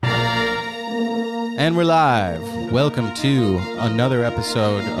And we're live. Welcome to another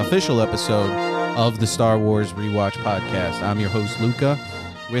episode, official episode of the Star Wars Rewatch Podcast. I'm your host, Luca.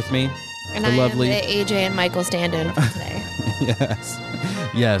 With me, and the I lovely... am the AJ and Michael stand-in for today.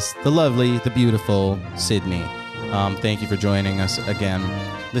 Yes, the lovely, the beautiful Sydney. Thank you for joining us again.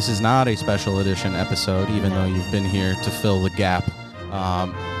 This is not a special edition episode, even though you've been here to fill the gap.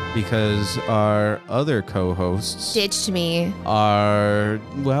 Because our other co-hosts ditched me. Are,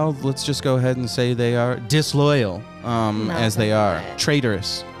 well, let's just go ahead and say they are disloyal, as they are.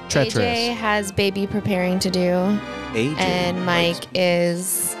 Traitorous. Treacherous. AJ has baby preparing to do. AJ and Mike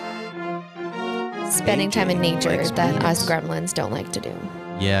is spending AJ time in nature that penis. us gremlins don't like to do.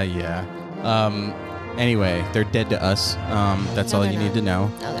 Yeah. Anyway, they're dead to us. That's all you need to know.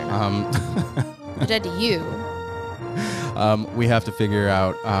 No, they're not. They're dead to you. We have to figure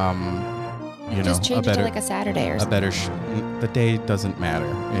out, Just change it to like a Saturday or something. The day doesn't matter.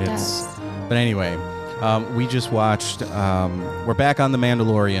 It does. But anyway, we just watched, we're back on The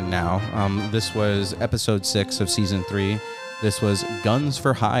Mandalorian now. This was episode 6 of season 3. This was Guns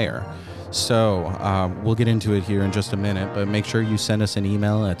for Hire. So we'll get into it here in just a minute, but make sure you send us an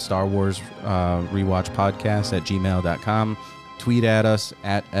email at starwarsrewatchpodcast@gmail.com. Tweet at us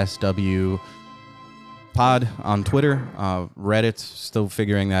at SW Pod on Twitter. Reddit, still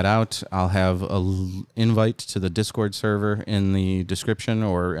figuring that out. I'll have an invite to the Discord server in the description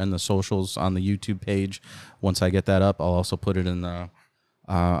or in the socials on the YouTube page. Once I get that up, I'll also put it in the,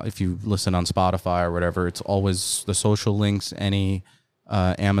 if you listen on Spotify or whatever, it's always the social links, any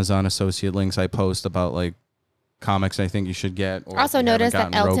Amazon associate links I post about like comics I think you should get. Or also notice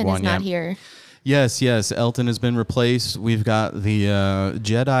that Elton is not here. Yes. Elton has been replaced. We've got the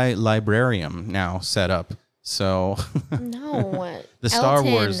Jedi Librarium now set up. So no, the Star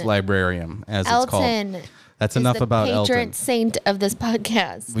Wars Librarium, as it's called. That's enough about Elton. Patron saint of this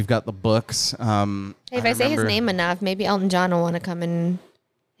podcast. We've got the books. Hey, if I say his name enough, maybe Elton John will want to come and.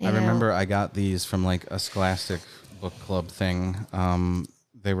 I remember I got these from like a Scholastic book club thing.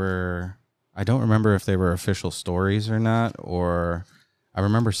 They were. I don't remember if they were official stories or not, or. I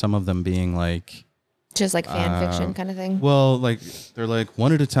remember some of them being like... Just like fan fiction kind of thing? Well, like they're like,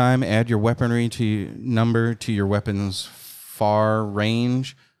 one at a time, add your weaponry number to your weapon's far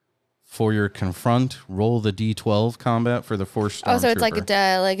range. For your confront, roll the D12 combat for the Force Stormtrooper. Oh, so it's like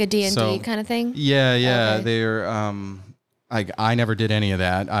a D&D kind of thing? Yeah. Okay. They're... I never did any of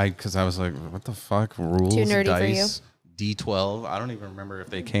that. Because I was like, what the fuck? Rules, too nerdy dice, for you. D12. I don't even remember if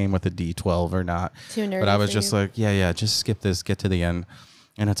they came with a D12 or not. Too nerdy. But I was just like, yeah, just skip this, get to the end.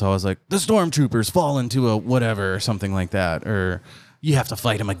 And it's always like, the stormtroopers fall into a whatever or something like that. Or you have to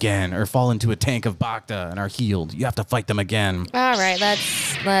fight them again. Or fall into a tank of Bacta and are healed. You have to fight them again. All right, let's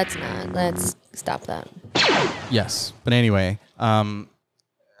stop that. Yes. But anyway,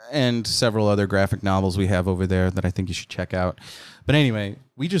 and several other graphic novels we have over there that I think you should check out. But anyway,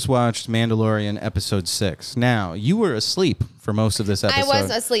 we just watched Mandalorian episode 6. Now, you were asleep for most of this episode. I was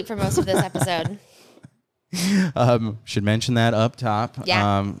asleep for most of this episode. Should mention that up top. Yeah,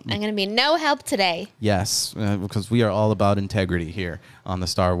 I'm going to be no help today. Yes, because we are all about integrity here on the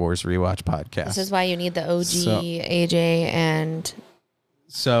Star Wars Rewatch Podcast. This is why you need the OG, AJ, and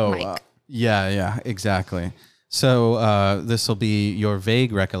Mike. Yeah, exactly. So this will be your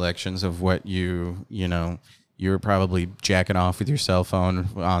vague recollections of what you were probably jacking off with your cell phone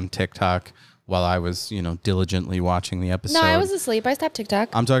on TikTok while I was, diligently watching the episode. No, I was asleep. I stopped TikTok.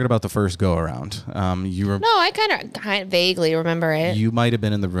 I'm talking about the first go around. You were. No, I kind of vaguely remember it. You might have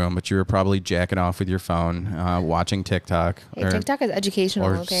been in the room, but you were probably jacking off with your phone, watching TikTok. Hey, TikTok is educational,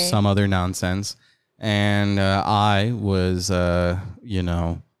 or okay? Some other nonsense. And I was,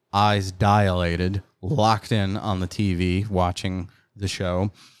 eyes dilated, locked in on the TV, watching the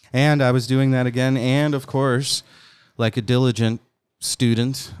show. And I was doing that again. And, of course, like a diligent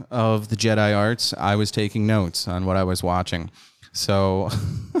student of the Jedi arts, I was taking notes on what I was watching. So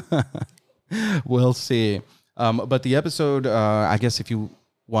we'll see. But the episode, I guess if you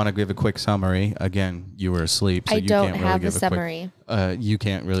want to give a quick summary, again, you were asleep. So I you don't can't really have give a summary. You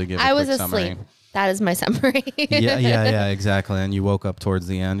can't really give a I was quick asleep. summary. That is my summary. yeah, exactly. And you woke up towards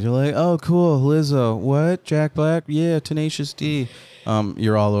the end. You're like, oh, cool, Lizzo. What? Jack Black? Yeah, Tenacious D.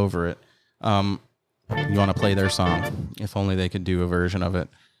 You're all over it. You want to play their song? If only they could do a version of it.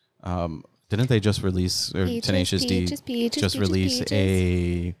 Didn't they just release, or Tenacious D just release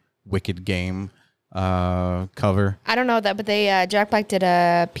a Wicked Game cover? I don't know that, but they Jack Black did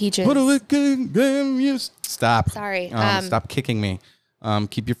a Peaches. What a wicked game you... Stop. Sorry. Stop kicking me.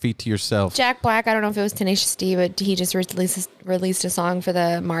 Keep your feet to yourself. Jack Black, I don't know if it was Tenacious D, but he just released a song for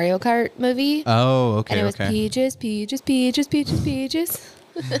the Mario Kart movie. Oh, okay. And it was Peaches, Peaches, Peaches, Peaches, Peaches.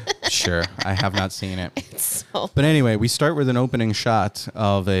 Sure, I have not seen it. It's so But anyway, we start with an opening shot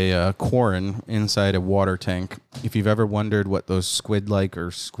of a Quarren inside a water tank. If you've ever wondered what those squid-like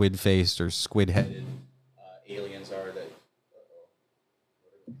or squid-faced or squid-headed aliens are that...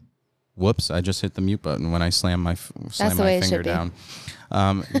 Whoops, I just hit the mute button when I slam my finger down.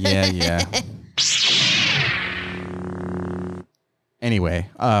 Yeah. Anyway,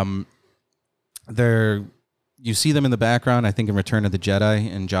 you see them in the background, I think, in Return of the Jedi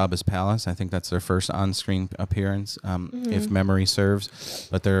in Jabba's palace. I think that's their first on-screen appearance, if memory serves.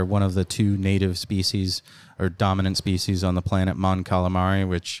 But they're one of the two native species or dominant species on the planet Mon Calamari,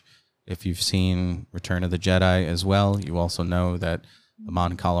 which, if you've seen Return of the Jedi as well, you also know that the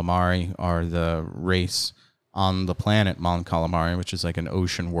Mon Calamari are the race on the planet Mon Calamari, which is like an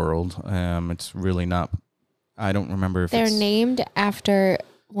ocean world. It's really not... I don't remember if they're named after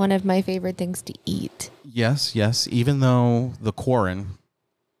one of my favorite things to eat. Yes. Even though the Quarren,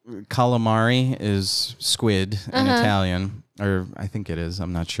 calamari is squid in Italian, or I think it is,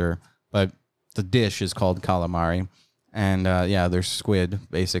 I'm not sure. But the dish is called calamari. And they're squid,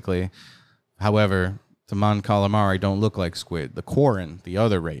 basically. However, the Mon Calamari don't look like squid. The Quarren, the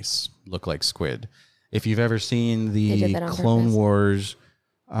other race, look like squid. If you've ever seen the Clone Wars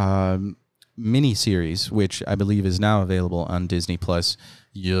miniseries, which I believe is now available on Disney Plus,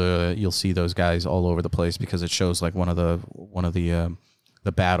 you'll see those guys all over the place because it shows like one of the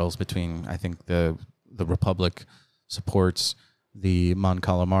battles between, I think, the Republic supports the Mon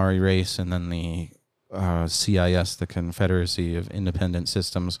Calamari race, and then the CIS, the Confederacy of Independent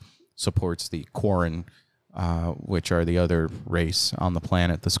Systems, supports the Quarren, which are the other race on the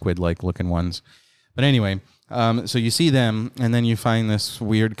planet, the squid-like looking ones. But anyway, so you see them, and then you find this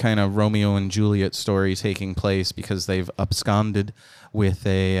weird kind of Romeo and Juliet story taking place because they've absconded with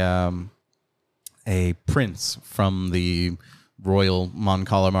a prince from the royal Mon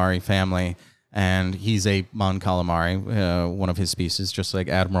Calamari family, and he's a Mon Calamari, one of his species, just like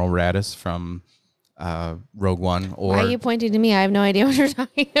Admiral Raddus from Rogue One. Or, why are you pointing to me? I have no idea what you're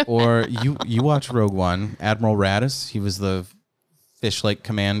talking about. Or you watch Rogue One, Admiral Raddus, he was the fish-like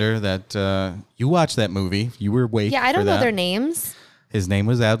commander that you watched that movie. You were awake. Yeah, I don't know their names. His name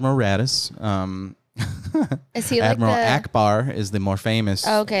was Admiral Raddus. Is he Admiral like Akbar is the more famous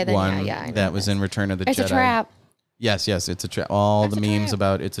one I that was in Return of the Jedi. It's a trap. Yes, it's a trap. All the memes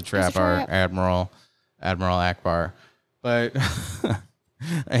about it's a trap are Admiral Akbar. But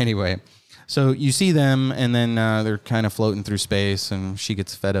anyway, so you see them, and then they're kind of floating through space, and she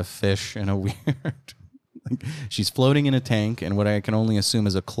gets fed a fish in a weird... she's floating in a tank in what I can only assume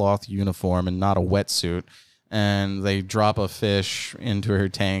is a cloth uniform and not a wetsuit. And they drop a fish into her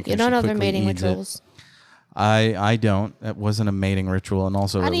tank. You don't know their mating rituals. I don't. That wasn't a mating ritual. And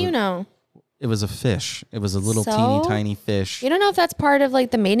also, how do you know? It was a fish. It was a little teeny tiny fish. You don't know if that's part of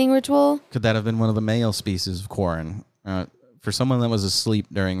like the mating ritual? Could that have been one of the male species of Quarren? For someone that was asleep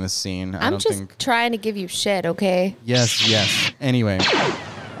during this scene, I'm just trying to give you shit, okay? Yes. Anyway,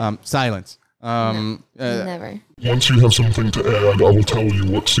 silence. Never. Once you have something to add, I will tell you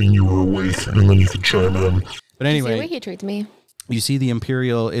what scene you were awake, and then you can chime in. But anyway, see the way he treats me. You see the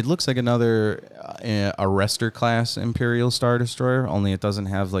Imperial. It looks like another Arrestor class Imperial Star Destroyer, only it doesn't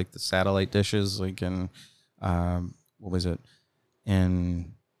have like the satellite dishes like in what was it?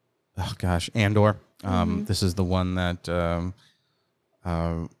 In Andor. This is the one that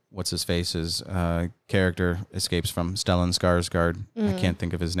what's his face's character escapes from, Stellan Skarsgård. I can't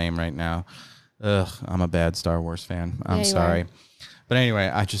think of his name right now. I'm a bad Star Wars fan. I'm sorry. But anyway,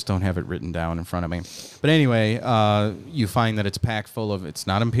 I just don't have it written down in front of me. But anyway, you find that it's packed full of, it's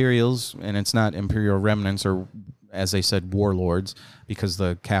not Imperials and it's not Imperial remnants or, as they said, warlords, because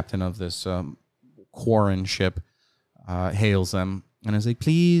the captain of this Quarren ship hails them and is like,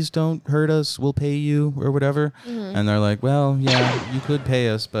 please don't hurt us, we'll pay you or whatever. And they're like, well, yeah, you could pay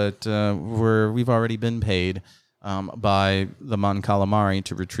us, but we've already been paid by the Mon Calamari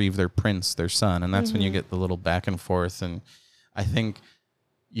to retrieve their prince, their son. And that's when you get the little back and forth. And I think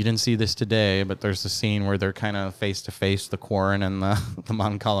you didn't see this today, but there's a scene where they're kind of face to face, the Quarren and the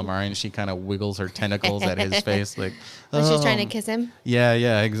Mon Calamari, and she kind of wiggles her tentacles at his face, like, when she's trying to kiss him.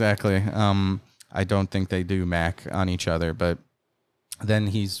 Yeah, exactly. I don't think they do Mac on each other, but then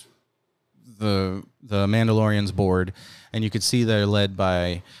he's the Mandalorian's board, and you could see they're led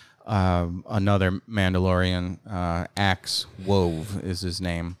by another Mandalorian. Axe Wove is his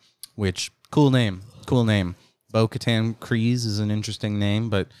name, which cool name. Bo-Katan Kryze is an interesting name,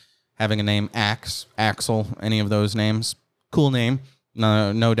 but having a name Axe, Axel, any of those names, cool name,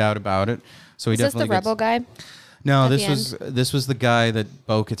 no doubt about it. So he definitely. Is this the rebel guy? No, this was the guy that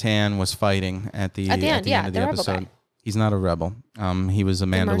Bo-Katan was fighting at the end of the episode. Guy. He's not a rebel. He was a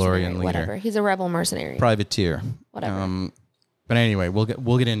Mandalorian leader. Whatever. He's a rebel mercenary. Privateer. Whatever. But anyway, we'll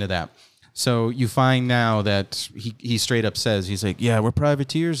get into that. So you find now that he straight up says, he's like, yeah, we're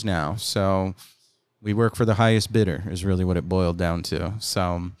privateers now. So we work for the highest bidder is really what it boiled down to.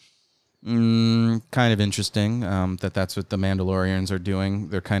 So kind of interesting that's what the Mandalorians are doing.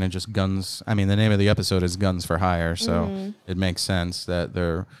 They're kind of just guns. I mean, the name of the episode is Guns for Hire. So it makes sense that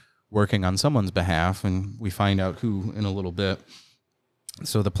they're working on someone's behalf. And we find out who in a little bit.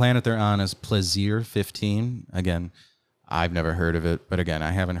 So the planet they're on is Plaisir 15. Again, I've never heard of it, but again,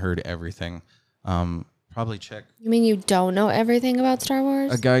 I haven't heard everything. Probably check. You mean you don't know everything about Star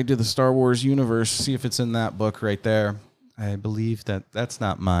Wars? A Guide to the Star Wars Universe. See if it's in that book right there. I believe that's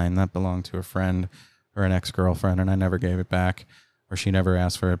not mine. That belonged to a friend or an ex-girlfriend, and I never gave it back, or she never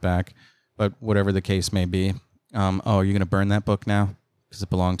asked for it back. But whatever the case may be. Oh, are you going to burn that book now because it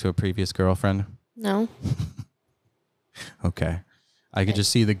belonged to a previous girlfriend? No. Okay. I could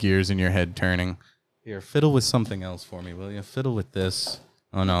just see the gears in your head turning. Here, fiddle with something else for me, will you? Fiddle with this.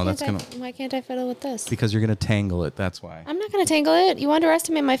 Oh, no, Why can't I fiddle with this? Because you're going to tangle it, that's why. I'm not going to tangle it. You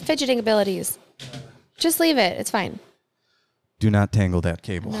underestimate my fidgeting abilities. Just leave it. It's fine. Do not tangle that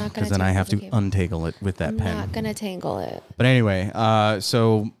cable, because then I have to untangle it with that pen. I'm not going to tangle it. But anyway,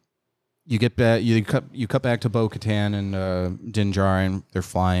 so you get back, you cut back to Bo-Katan and Din Djarin. They're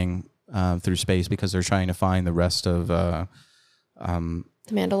flying through space because they're trying to find the rest of... the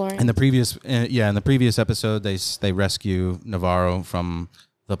Mandalorian. In the previous episode, they rescue Navarro from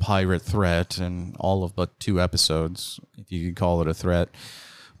the pirate threat, and all of but 2 episodes, if you could call it a threat.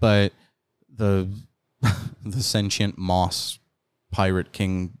 But the sentient moss pirate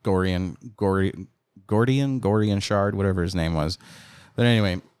king Gorian Shard, whatever his name was. But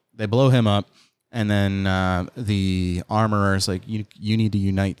anyway, they blow him up, and then the armorer is like, you need to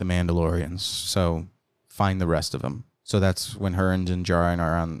unite the Mandalorians, so find the rest of them. So that's when her and Din Djarin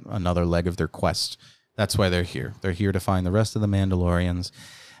are on another leg of their quest. That's why they're here. They're here to find the rest of the Mandalorians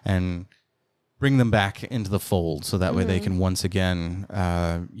and bring them back into the fold, so that way they can once again,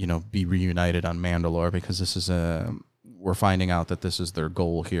 be reunited on Mandalore, because this is we're finding out that this is their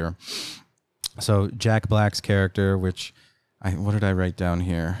goal here. So Jack Black's character, what did I write down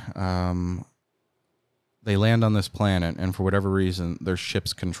here? They land on this planet, and for whatever reason, their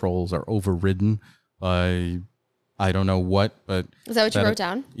ship's controls are overridden by... I don't know what, but... Is that what you wrote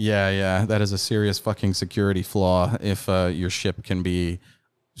down? Yeah. That is a serious fucking security flaw if your ship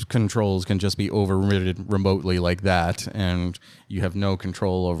controls can just be overridden remotely like that, and you have no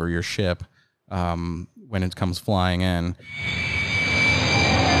control over your ship when it comes flying in.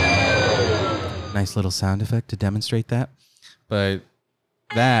 Nice little sound effect to demonstrate that. But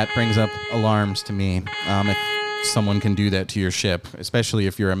that brings up alarms to me. If someone can do that to your ship, especially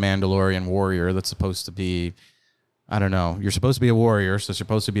if you're a Mandalorian warrior that's supposed to be... I don't know. You're supposed to be a warrior, so you're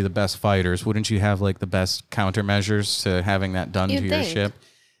supposed to be the best fighters. Wouldn't you have like the best countermeasures to having that done to your ship?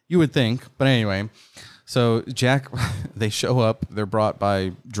 You would think. But anyway, so Jack, they show up. They're brought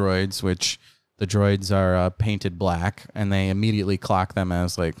by droids, which the droids are painted black, and they immediately clock them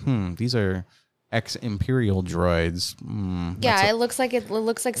as like, these are ex-Imperial droids. Yeah, it looks like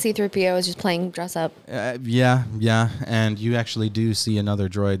C-3PO is just playing dress up. Yeah, and you actually do see another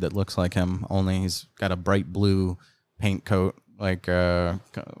droid that looks like him, only he's got a bright blue paint coat, like kind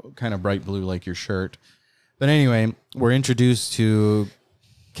of bright blue like your shirt. But anyway, we're introduced to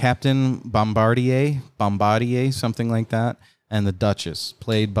Captain Bombardier, something like that, and the Duchess,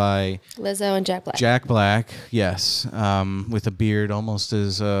 played by Lizzo and Jack Black. Jack Black, yes, with a beard almost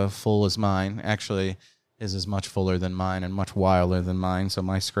as full as mine. Actually, is much fuller than mine and much wilder than mine. So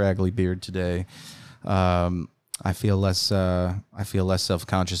my scraggly beard today, I feel less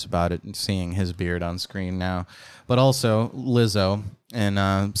self-conscious about it and seeing his beard on screen now. But also Lizzo in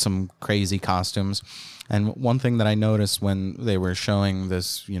some crazy costumes. And one thing that I noticed when they were showing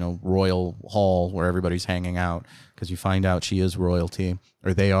this, royal hall where everybody's hanging out, because you find out she is royalty,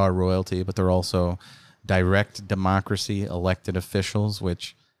 or they are royalty, but they're also direct democracy elected officials,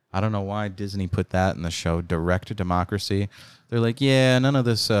 which I don't know why Disney put that in the show, direct democracy. They're like, yeah, none of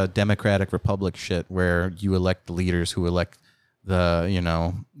this democratic republic shit where you elect the leaders who elect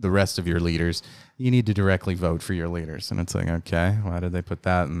the rest of your leaders. You need to directly vote for your leaders. And it's like, okay, why did they put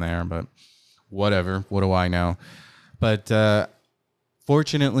that in there? But whatever, what do I know? But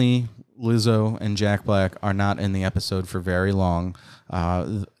fortunately, Lizzo and Jack Black are not in the episode for very long.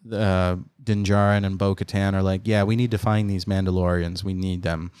 Din Djarin and Bo-Katan are like, yeah, we need to find these Mandalorians. We need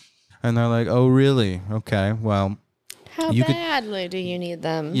them. And they're like, oh, really? Okay, well... How badly do you need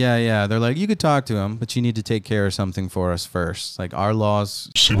them? Yeah. They're like, you could talk to them, but you need to take care of something for us first. Like, our laws...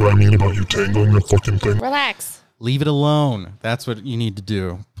 See what I mean about you tangling the fucking thing? Relax. Leave it alone. That's what you need to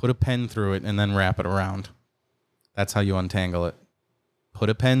do. Put a pen through it and then wrap it around. That's how you untangle it. Put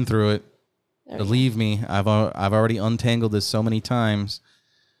a pen through it. Believe me, I've already untangled this so many times.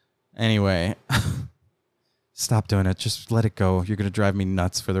 Anyway, stop doing it. Just let it go. You're going to drive me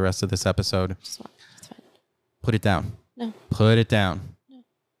nuts for the rest of this episode. It's fine. Put it down. No. Put it down. No.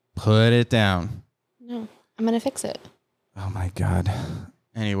 Put it down. No. I'm going to fix it. Oh, my God.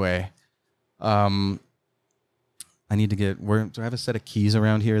 Anyway, I need to get... do I have a set of keys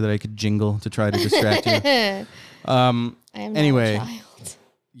around here that I could jingle to try to distract you? I am anyway, not a child.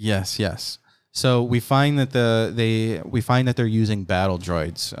 Yes. So we find that they're using battle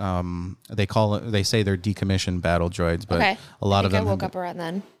droids. They say they're decommissioned battle droids, but a lot of them. I woke up around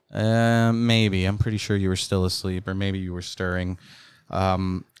then. Maybe. I'm pretty sure you were still asleep, or maybe you were stirring.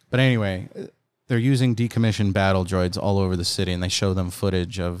 But anyway, they're using decommissioned battle droids all over the city, and they show them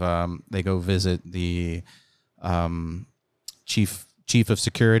footage of. They go visit the chief of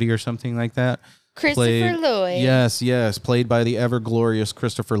security or something like that. Christopher Lloyd. Yes, played by the ever glorious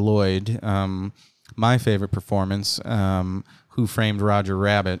Christopher Lloyd. My favorite performance, Who Framed Roger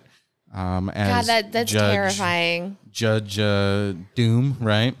Rabbit. As God, that's terrifying. Judge Doom,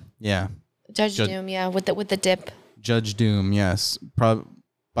 right? Yeah. Judge Doom, yeah, with the dip. Judge Doom, yes.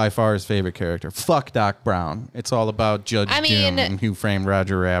 By far his favorite character. Fuck Doc Brown. It's all about Doom and Who Framed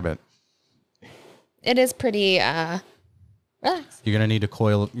Roger Rabbit. It is pretty relax. You're gonna need a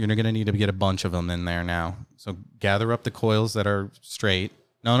coil. You're gonna need to get a bunch of them in there now. So gather up the coils that are straight.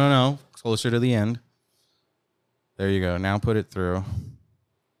 No. Closer to the end. There you go. Now put it through. I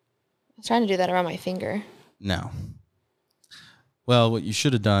was trying to do that around my finger. No. Well, what you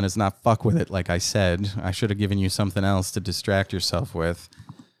should have done is not fuck with it, like I said. I should have given you something else to distract yourself with.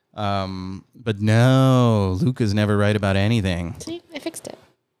 But no, Luke is never right about anything. See, I fixed it.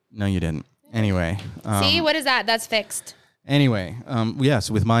 No, you didn't. Anyway. See, what is that? That's fixed. Anyway, yes,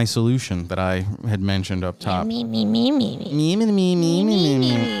 with my solution that I had mentioned up top. Me. Me.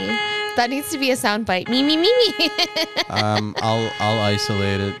 That needs to be a sound bite. Me. I'll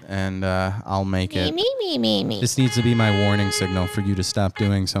isolate it and I'll make it. Me. This needs to be my warning signal for you to stop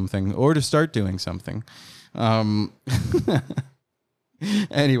doing something or to start doing something.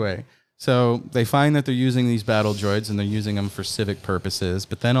 Anyway, so they find that they're using these battle droids and they're using them for civic purposes,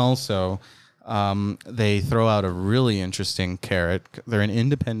 but then also they throw out a really interesting carrot. They're an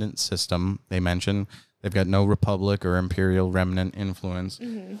independent system, they mention. They've got no republic or imperial remnant influence.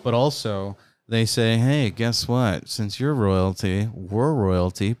 Mm-hmm. But also, they say, hey, guess what? Since you're royalty, we're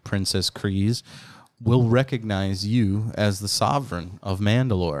royalty, Princess Kryze, we'll recognize you as the sovereign of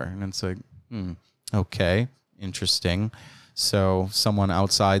Mandalore. And it's like, okay, interesting. So someone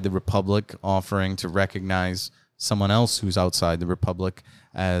outside the republic offering to recognize someone else who's outside the republic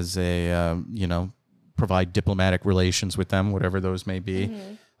as a, provide diplomatic relations with them, whatever those may be.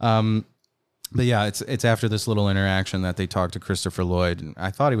 Mm-hmm. But yeah, it's after this little interaction that they talk to Christopher Lloyd. And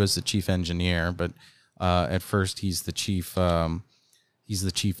I thought he was the chief engineer, but at first he's the chief. He's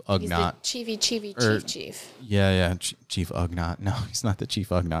the chief Ugnaught. He's the chief. Yeah, Chief Ugnaught. No, he's not the chief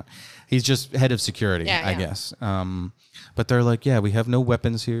Ugnaught. He's just head of security, I guess. But they're like, yeah, we have no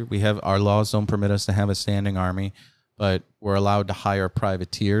weapons here. Our laws don't permit us to have a standing army, but we're allowed to hire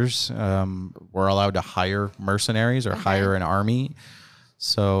privateers. We're allowed to hire mercenaries or hire an army.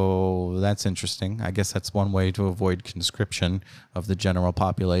 So that's interesting. I guess that's one way to avoid conscription of the general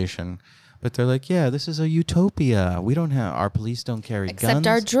population. But they're like, yeah, this is a utopia. Our police don't carry guns. Except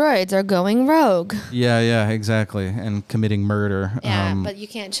our droids are going rogue. Yeah, exactly. And committing murder. Yeah, but you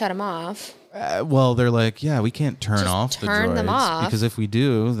can't shut them off. Well, they're like, yeah, we can't turn off the droids. Turn them off. Because if we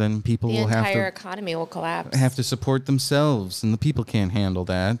do, then people will have to... The entire economy will collapse. Have to support themselves, and the people can't handle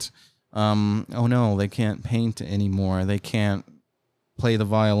that. Oh no, they can't paint anymore. They can't play the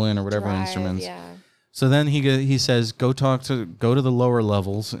violin or whatever instruments. Yeah. So then he says, go to the lower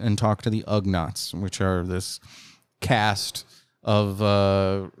levels and talk to the Ugnaughts, which are this caste of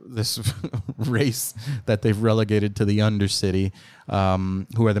this race that they've relegated to the Undercity,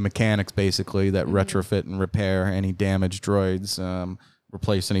 who are the mechanics basically that retrofit and repair any damaged droids,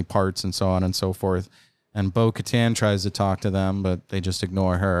 replace any parts, and so on and so forth. And Bo-Katan tries to talk to them, but they just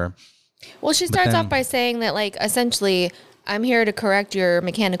ignore her. Well, she starts off by saying that, like, essentially, I'm here to correct your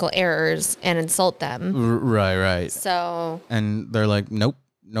mechanical errors and insult them. Right. So. And they're like, nope,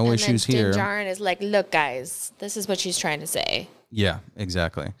 no issues here. And Din Djarin is like, look, guys, this is what she's trying to say. Yeah,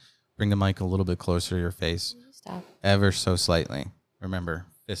 exactly. Bring the mic a little bit closer to your face. Stop. Ever so slightly. Remember,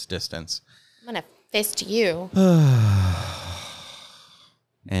 fist distance. I'm going to fist you.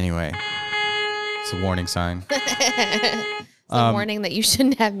 Anyway, it's a warning sign. It's a warning that you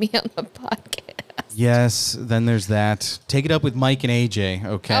shouldn't have me on the podcast. Yes, then there's that. Take it up with Mike and AJ,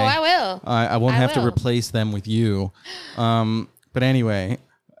 okay? Oh, I will. I won't have to will. replace them with you. But anyway,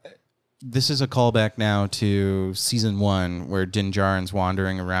 this is a callback now to season 1 where Din Djarin's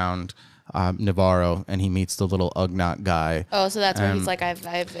wandering around Navarro and he meets the little Ugnaught guy. Oh, so that's where he's like,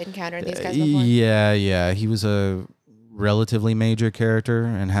 I've encountered these guys before. Yeah. He was a relatively major character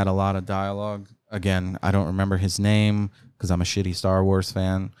and had a lot of dialogue. Again, I don't remember his name because I'm a shitty Star Wars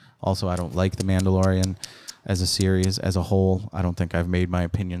fan. Also, I don't like The Mandalorian as a series as a whole. I don't think I've made my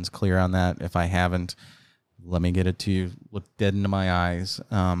opinions clear on that. If I haven't, let me get it to you. Look dead into my eyes.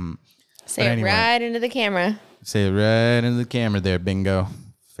 Say it right into the camera. Say it right into the camera there, bingo.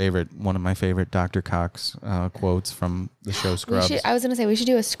 One of my favorite Dr. Cox quotes from the show Scrubs. I was going to say, we should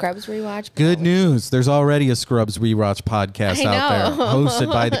do a Scrubs rewatch. Good news. There's already a Scrubs rewatch podcast out there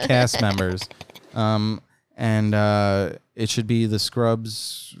hosted by the cast members. And it should be the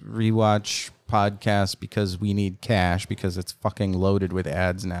Scrubs rewatch podcast because we need cash because it's fucking loaded with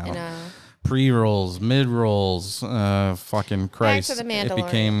ads now. I know. Pre-rolls, mid-rolls, fucking Christ. Back to the It Mandalorian.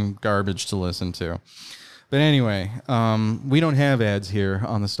 became garbage to listen to. But anyway, we don't have ads here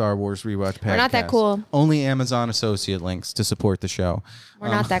on the Star Wars Rewatch podcast. We're not that cool. Only Amazon associate links to support the show. We're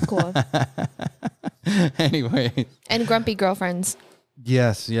not that cool. Anyway. And grumpy girlfriends.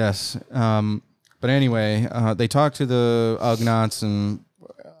 Yes. But anyway, they talk to the Ugnaughts and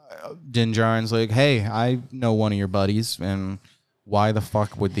Din Djarin's like, hey, I know one of your buddies, and why the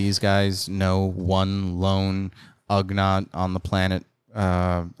fuck would these guys know one lone Ugnaught on the planet?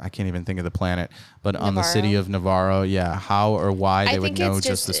 I can't even think of the planet, but on the city of Navarro. Yeah. How or why they would know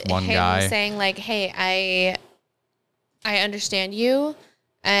just this one guy. Saying like, hey, I understand you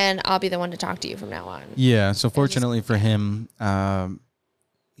and I'll be the one to talk to you from now on. Yeah. So fortunately for him,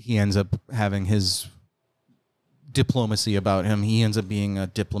 he ends up having his diplomacy about him. He ends up being a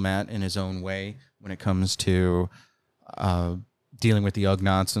diplomat in his own way when it comes to dealing with the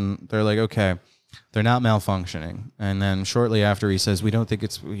Ugnaughts. And they're like, okay, they're not malfunctioning. And then shortly after he says, we don't think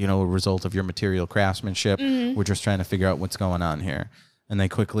it's, a result of your material craftsmanship. Mm-hmm. We're just trying to figure out what's going on here. And they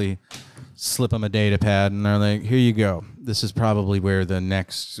quickly slip him a data pad and they're like, here you go. This is probably where the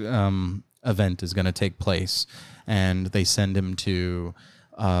next event is going to take place. And they send him to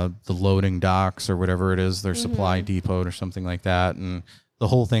the loading docks or whatever it is, their supply depot or something like that. And the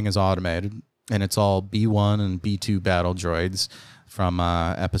whole thing is automated. And it's all B1 and B2 battle droids from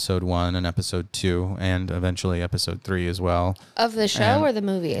episode 1 and episode 2 and eventually episode 3 as well. Of the show or the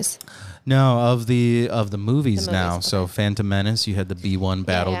movies? No, of the movies now. Okay. So Phantom Menace, you had the B1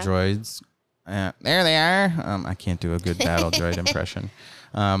 battle droids. There they are. I can't do a good battle droid impression.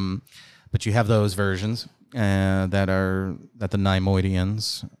 But you have those versions that the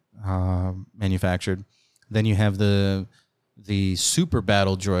Nimoidians manufactured. Then you have the super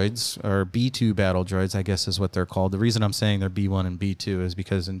battle droids, or B2 battle droids, I guess is what they're called. The reason I'm saying they're B1 and B2 is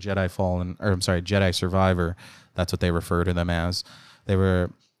because in Jedi Survivor, that's what they refer to them as. They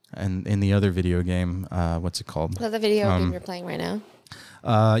were, and in the other video game, what's it called? The video game you're playing right now?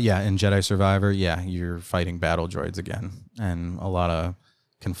 In Jedi Survivor, you're fighting battle droids again. And a lot of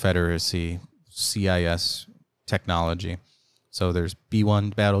Confederacy, CIS technology. So there's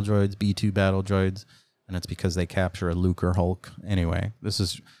B1 battle droids, B2 battle droids, and it's because they capture a Luke or Hulk. Anyway, this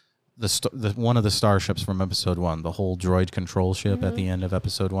is the one of the starships from episode 1, the whole droid control ship at the end of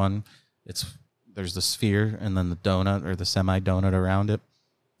episode 1. There's the sphere and then the donut or the semi-donut around it.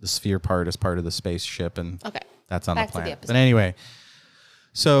 The sphere part is part of the spaceship, and that's on the planet. But anyway,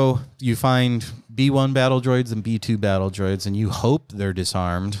 so you find B1 battle droids and B2 battle droids, and you hope they're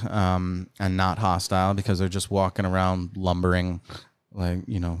disarmed and not hostile because they're just walking around lumbering,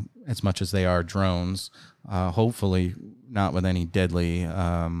 as much as they are drones. Hopefully not with any deadly,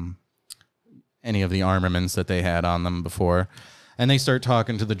 any of the armaments that they had on them before. And they start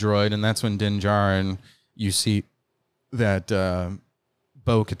talking to the droid, and that's when Din Djarin, you see that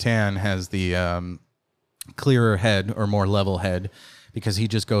Bo-Katan has the clearer head or more level head, because he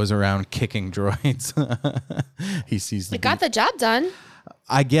just goes around kicking droids. He sees got the job done,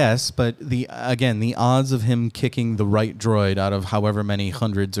 I guess, but the odds of him kicking the right droid out of however many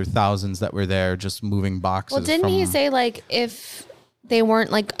hundreds or thousands that were there, just moving boxes. Well, didn't he say if they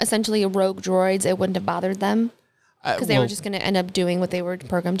weren't essentially rogue droids, it wouldn't have bothered them? Because they were just going to end up doing what they were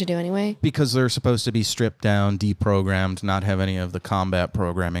programmed to do anyway. Because they're supposed to be stripped down, deprogrammed, not have any of the combat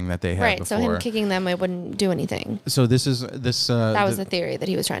programming that they had before. Right, so him kicking them, it wouldn't do anything. So that was the theory that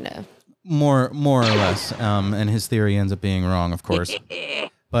he was trying to... More or less. And his theory ends up being wrong, of course.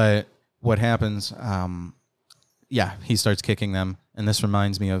 But what happens, he starts kicking them. And this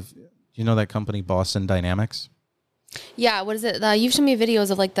reminds me of, that company Boston Dynamics? Yeah, what is it? You've shown me videos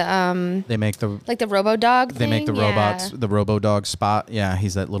of like the They make the like the Robo Dog. They make the robots, the Robo Dog Spot. Yeah,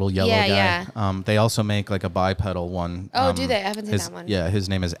 he's that little yellow guy. Yeah. They also make like a bipedal one. Oh, do they? I haven't seen that one. Yeah, his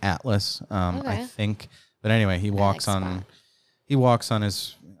name is Atlas. Okay. I think. But anyway, he walks on. He walks on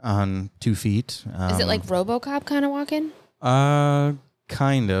his 2 feet. Is it like RoboCop kind of walking?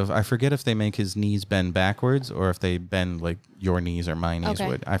 Kind of. I forget if they make his knees bend backwards or if they bend like your knees or my knees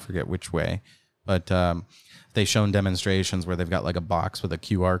would. I forget which way, but. They've shown demonstrations where they've got like a box with a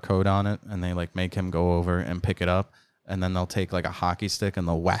QR code on it and they like make him go over and pick it up. And then they'll take like a hockey stick and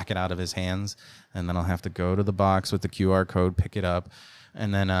they'll whack it out of his hands. And then I'll have to go to the box with the QR code, pick it up.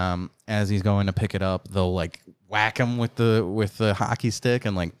 And then as he's going to pick it up, they'll like whack him with the hockey stick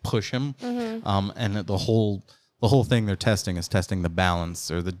and like push him. Mm-hmm. And the whole thing they're testing is testing the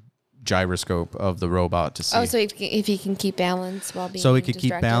balance or the gyroscope of the robot to see. Oh, so if he can keep balance while being so he could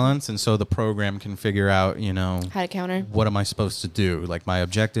distracted. keep balance, and so the program can figure out, how to counter. What am I supposed to do? Like my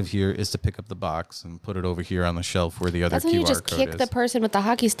objective here is to pick up the box and put it over here on the shelf where the other QR code is. That's when you just kick the person with the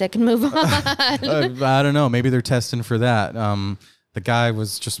hockey stick and move on. I don't know. Maybe they're testing for that. The guy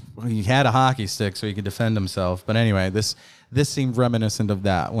he had a hockey stick so he could defend himself. But anyway, this seemed reminiscent of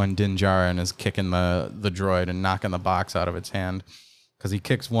that when Din Djarin is kicking the droid and knocking the box out of its hand. Because he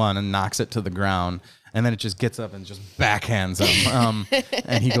kicks one and knocks it to the ground, and then it just gets up and just backhands him,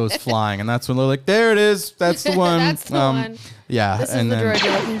 and he goes flying. And that's when they're like, "There it is, that's the one." That's the one. Yeah, this is the droid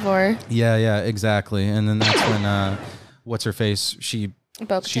you're looking for. Yeah, exactly. And then that's when what's her face?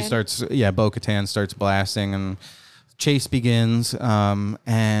 Bo-Katan. Bo-Katan starts blasting, and chase begins.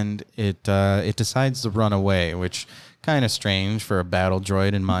 And it decides to run away, which kind of strange for a battle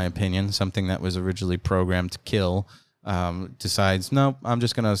droid, in my opinion. Something that was originally programmed to kill. Decides, nope, I'm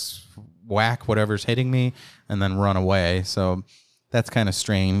just going to whack whatever's hitting me and then run away. So that's kind of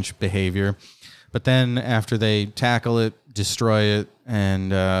strange behavior. But then after they tackle it, destroy it,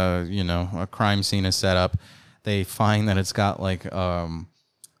 and, a crime scene is set up, they find that it's got like a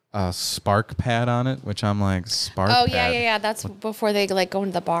spark pad on it, which I'm like, spark pad? Oh, yeah. That's before they like go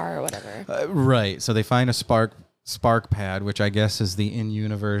into the bar or whatever. Right. So they find a spark pad, which I guess is the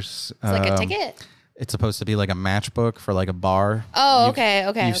in-universe. It's like a ticket. It's supposed to be like a matchbook for like a bar. Oh, okay.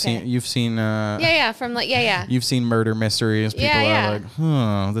 You've seen You've seen murder mysteries. People are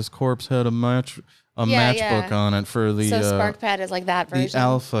like, this corpse had a matchbook on it for the Spark Pad is like that version. The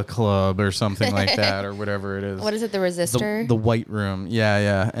Alpha Club or something like that or whatever it is. What is it? The Resistor? The White Room.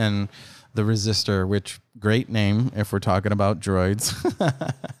 Yeah. And the Resistor, which great name if we're talking about droids.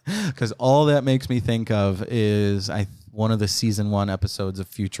 Because all that makes me think of is one of the season 1 episodes of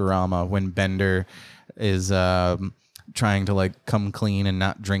Futurama when Bender is trying to like come clean and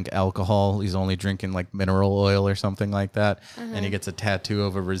not drink alcohol. He's only drinking like mineral oil or something like that. And he gets a tattoo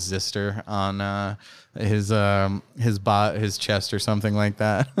of a resistor on his chest or something like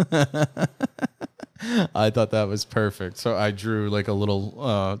that. I thought that was perfect. So I drew like a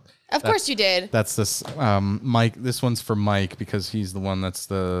little of course you did. That's this Mike. This one's for Mike because he's the one that's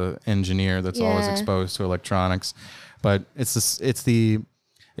the engineer that's always exposed to electronics. But it's the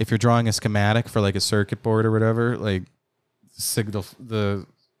if you're drawing a schematic for like a circuit board or whatever, like signal the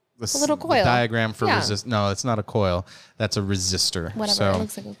little coil. The diagram for resist. No, it's not a coil. That's a resistor. Whatever. So it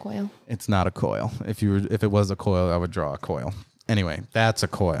looks like a coil. It's not a coil. If it was a coil, I would draw a coil. Anyway, that's a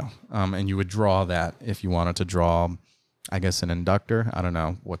coil. And you would draw that if you wanted to draw, I guess, an inductor. I don't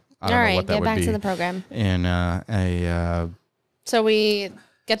know what. I don't know what that would be. All right, get back to the program. In So we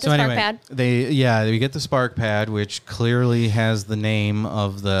get the spark pad. We get the spark pad, which clearly has the name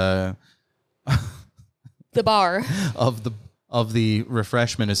of the bar of the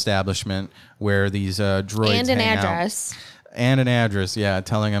refreshment establishment where these droids and an address. And an address,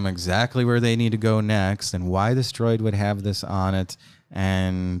 telling them exactly where they need to go next and why this droid would have this on it.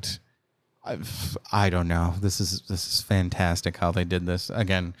 And I don't know. This is fantastic how they did this.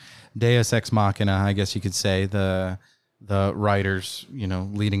 Again, Deus Ex Machina, I guess you could say, the writers,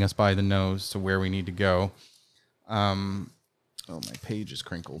 leading us by the nose to where we need to go. My page is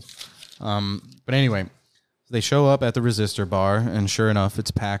crinkled. But anyway, they show up at the resistor bar, and sure enough,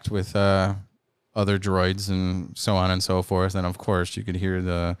 it's packed with other droids and so on and so forth. And of course, you could hear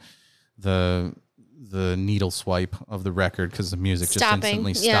the needle swipe of the record because the music just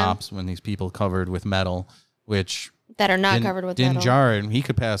instantly stops when these people covered with metal, which that are not covered with metal. Din Djarin, he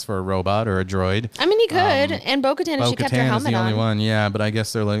could pass for a robot or a droid. I mean, he could. And Bo-Katan, if she kept her helmet on. Is the only one, but I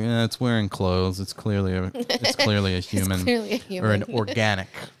guess they're like, it's wearing clothes. It's clearly a human. It's clearly a human. Or an organic.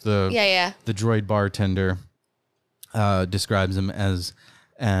 The droid bartender describes him as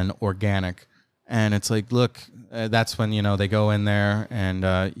an organic. And it's like, look, that's when, they go in there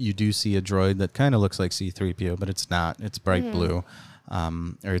and you do see a droid that kind of looks like C-3PO, but it's not. It's bright blue,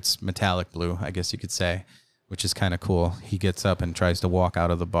 or it's metallic blue, I guess you could say, which is kind of cool. He gets up and tries to walk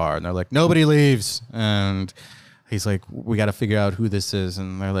out of the bar, and they're like, nobody leaves. And he's like, we got to figure out who this is.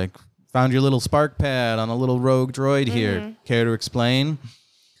 And they're like, found your little spark pad on a little rogue droid here. Care to explain?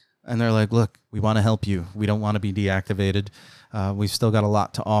 And they're like, look, we want to help you. We don't want to be deactivated. We've still got a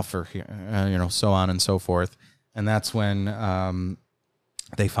lot to offer here, so on and so forth. And that's when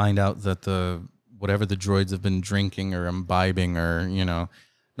they find out that whatever the droids have been drinking or imbibing or,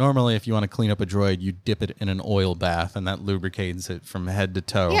 normally if you want to clean up a droid, you dip it in an oil bath and that lubricates it from head to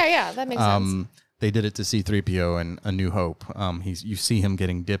toe. Yeah, that makes sense. They did it to C-3PO in A New Hope. You see him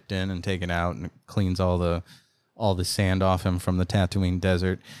getting dipped in and taken out, and it cleans all the sand off him from the Tatooine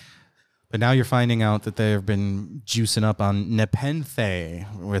desert. But now you're finding out that they have been juicing up on Nepenthe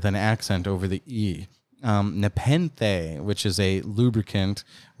with an accent over the E. Nepenthe, which is a lubricant,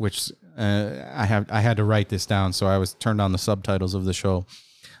 which I had to write this down, so I was turned on the subtitles of the show.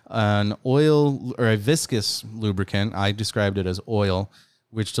 An oil or a viscous lubricant, I described it as oil,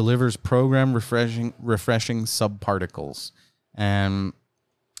 which delivers program refreshing subparticles, and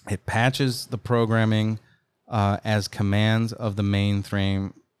it patches the programming as commands of the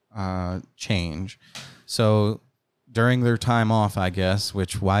mainframe change. So during their time off, I guess,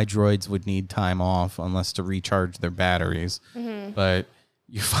 which why droids would need time off unless to recharge their batteries, but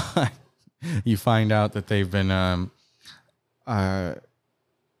you find out that they've been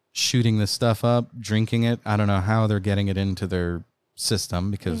shooting this stuff up, drinking it. I don't know how they're getting it into their system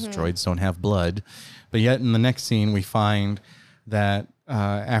because droids don't have blood. But yet in the next scene, we find that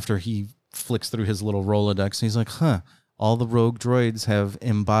after he flicks through his little Rolodex, he's like, all the rogue droids have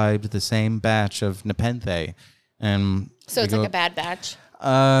imbibed the same batch of Nepenthe. And so it's like a bad batch?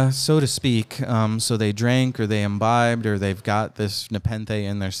 So to speak. So they drank or they imbibed or they've got this Nepenthe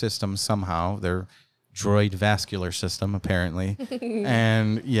in their system somehow. Their droid vascular system, apparently.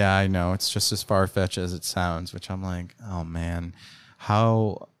 And yeah, I know. It's just as far-fetched as it sounds, which I'm like, oh, man.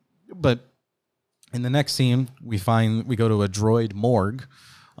 How? But in the next scene, we go to a droid morgue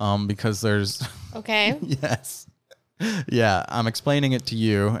because there's... Okay. Yes. Yeah, I'm explaining it to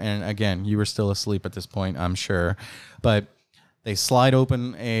you. And again, you were still asleep at this point, I'm sure. But they slide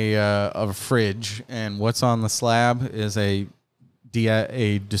open a fridge, and what's on the slab is a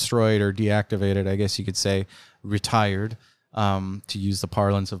destroyed or deactivated, I guess you could say, retired, to use the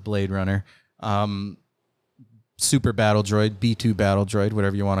parlance of Blade Runner, super battle droid, B2 battle droid,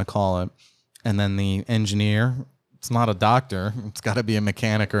 whatever you want to call it. And then the engineer, it's not a doctor. It's got to be a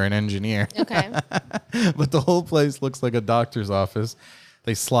mechanic or an engineer. Okay. But the whole place looks like a doctor's office.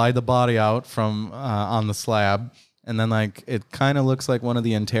 They slide the body out from on the slab, and then it kind of looks like one of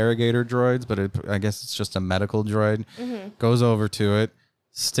the interrogator droids, but I guess it's just a medical droid. Goes over to it,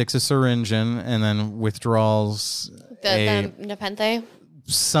 sticks a syringe in, and then withdraws the Nepenthe?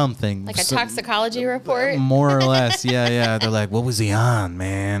 Something. Like a toxicology report? More or less, yeah. They're like, what was he on,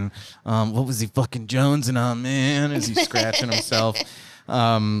 man? What was he fucking jonesing on, man? Is he scratching himself?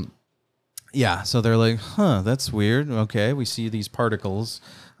 Yeah, so they're like, that's weird. Okay, we see these particles,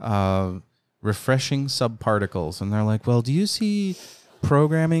 refreshing subparticles. And they're like, well, do you see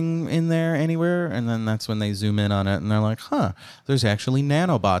programming in there anywhere? And then that's when they zoom in on it, and they're like, there's actually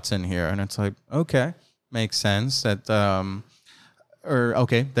nanobots in here. And it's like, okay, makes sense that...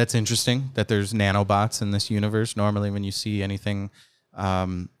 okay, that's interesting that there's nanobots in this universe. Normally when you see anything,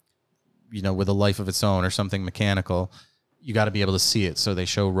 with a life of its own or something mechanical, you got to be able to see it. So they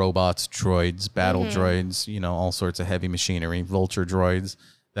show robots, droids, battle droids, all sorts of heavy machinery, vulture droids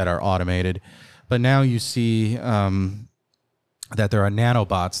that are automated. But now you see that there are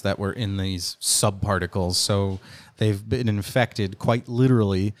nanobots that were in these subparticles. So they've been infected quite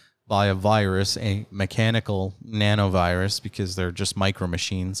literally by a virus, a mechanical nanovirus, because they're just micro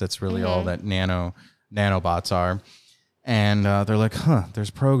machines. That's really all that nanobots are. And they're like,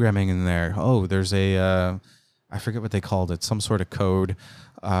 there's programming in there. Oh, there's I forget what they called it, some sort of code.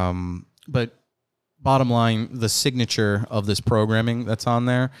 But bottom line, the signature of this programming that's on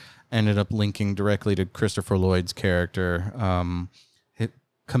there ended up linking directly to Christopher Lloyd's character.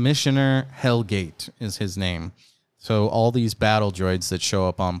 Commissioner Hellgate is his name. So all these battle droids that show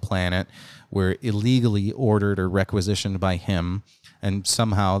up on planet were illegally ordered or requisitioned by him, and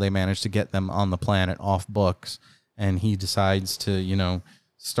somehow they managed to get them on the planet off books, and he decides to,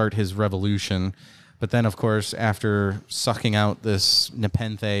 start his revolution. But then, of course, after sucking out this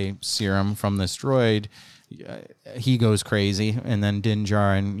Nepenthe serum from this droid, he goes crazy, and then Din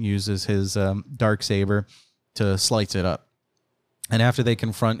Djarin uses his Darksaber to slice it up. And after they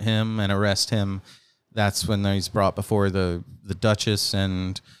confront him and arrest him, that's when he's brought before the Duchess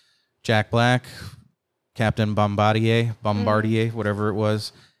and Jack Black, Captain Bombardier, whatever it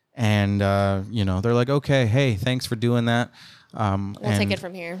was. And, they're like, okay, hey, thanks for doing that. We'll take it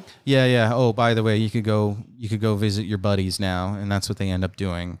from here. Yeah. Oh, by the way, you could go visit your buddies now. And that's what they end up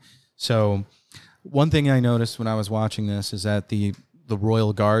doing. So one thing I noticed when I was watching this is that the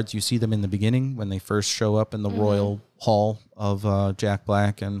royal guards, you see them in the beginning when they first show up in the royal hall of Jack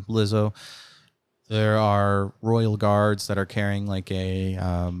Black and Lizzo. There are royal guards that are carrying like a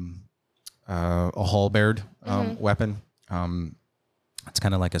halberd weapon. It's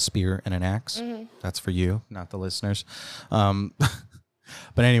kind of like a spear and an axe. That's for you, not the listeners. But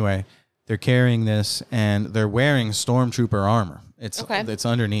anyway, they're carrying this and they're wearing stormtrooper armor. It's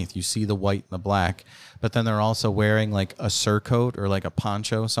underneath. You see the white and the black, but then they're also wearing like a surcoat or like a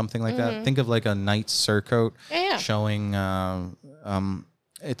poncho, something like that. Think of like a knight's surcoat showing.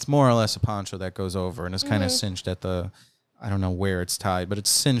 It's more or less a poncho that goes over and is kind of cinched at the. I don't know where it's tied, but it's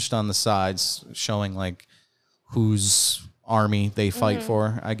cinched on the sides, showing like whose army they fight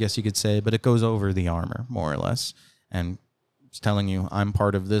for, I guess you could say. But it goes over the armor more or less, and it's telling you I'm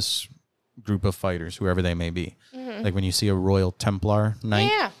part of this group of fighters, whoever they may be. Like when you see a Royal Templar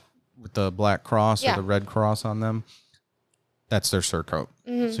knight with the black cross or the red cross on them, that's their surcoat.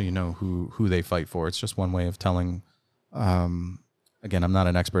 So you know who they fight for. It's just one way of telling. Again, I'm not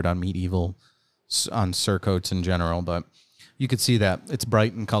an expert on medieval, on surcoats in general, but you could see that. It's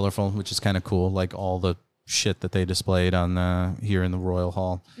bright and colorful, which is kind of cool, like all the shit that they displayed on here in the Royal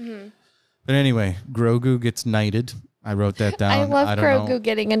Hall. But anyway, Grogu gets knighted. I wrote that down. I love Grogu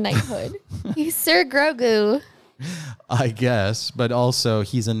getting a knighthood. He's Sir Grogu. I guess, but also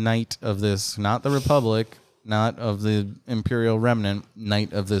he's a knight of this, not the Republic, not of the Imperial Remnant,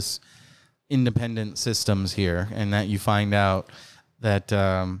 knight of this independent systems here, and that you find out that.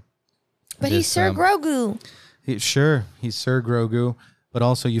 But he's Sir Grogu. He's Sir Grogu, but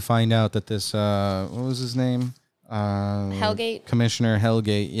also you find out that this what was his name? Hellgate. Commissioner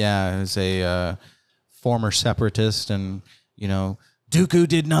Hellgate, is a former separatist, and Dooku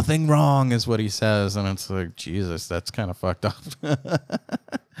did nothing wrong, is what he says, and it's like, Jesus, that's kind of fucked up.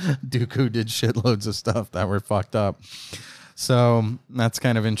 Dooku did shitloads of stuff that were fucked up. So that's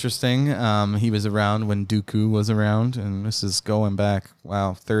kind of interesting. He was around when Dooku was around, and this is going back,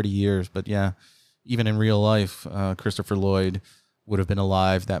 30 years. But yeah, even in real life, Christopher Lloyd would have been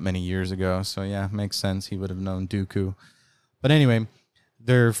alive that many years ago. So yeah, makes sense. He would have known Dooku. But anyway,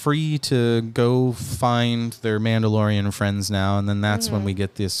 they're free to go find their Mandalorian friends now. And then that's when we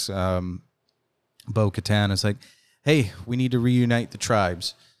get this Bo-Katan is like, hey, we need to reunite the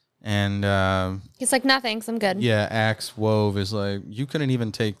tribes. And he's like, no, thanks, I'm good. Yeah, Axe Wove is like, you couldn't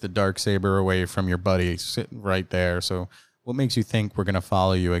even take the Darksaber away from your buddy sitting right there. So what makes you think we're going to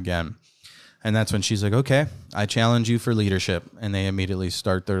follow you again? And that's when she's like, okay, I challenge you for leadership. And they immediately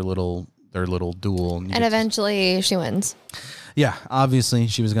start their little duel. And eventually she wins. Yeah, obviously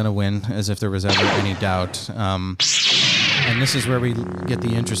she was going to win, as if there was ever any doubt. And this is where we get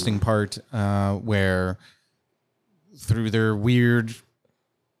the interesting part where through their weird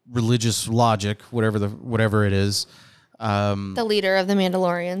religious logic, whatever it is, the leader of the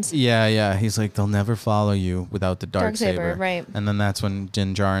Mandalorians. Yeah, he's like, they'll never follow you without the Darksaber, right? And then that's when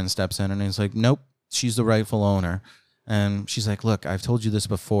Din Djarin steps in, and he's like, nope, she's the rightful owner. And she's like, look, I've told you this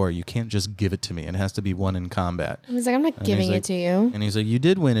before. You can't just give it to me. It has to be won in combat. And he's like, I'm not giving it to you. And he's like, you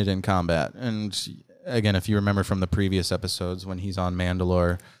did win it in combat. And again, if you remember from the previous episodes when he's on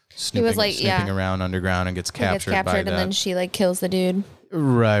Mandalore, snooping around underground and gets captured by that. And then she kills the dude.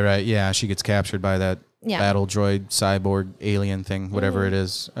 Right. Yeah, she gets captured by that battle droid, cyborg, alien thing, whatever it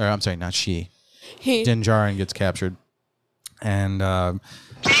is. Or I'm sorry, not she. Din Djarin gets captured. And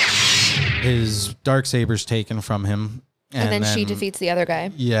his Darksaber's taken from him. And then she defeats the other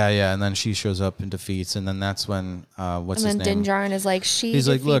guy. Yeah. And then she shows up and defeats. And then that's when, what's his name? And then Din Djarin is like, he's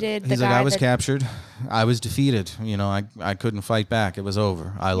like, look, he's like, I was captured. I was defeated. I couldn't fight back. It was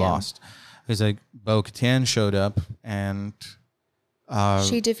over. I lost. He's like, Bo-Katan showed up and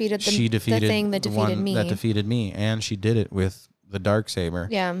she defeated the thing that defeated me. That defeated me. And she did it with the Darksaber.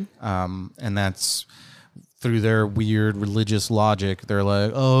 Yeah. And that's through their weird religious logic. They're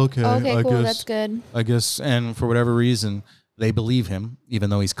like, oh, okay, cool, that's good. I guess, and for whatever reason, they believe him,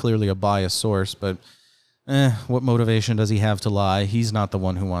 even though he's clearly a biased source. But what motivation does he have to lie? He's not the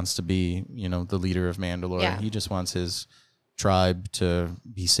one who wants to be, the leader of Mandalore. Yeah. He just wants his tribe to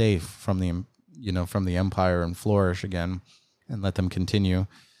be safe from the Empire and flourish again and let them continue.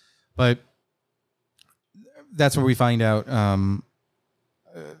 But that's where we find out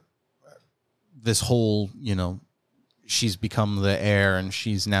this whole, she's become the heir, and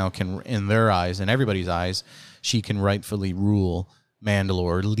she's now can, in their eyes and everybody's eyes, she can rightfully rule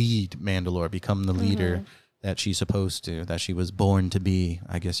Mandalore, lead Mandalore, become the leader that she's supposed to, that she was born to be,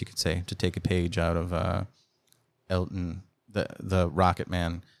 I guess you could say, to take a page out of Elton, the Rocket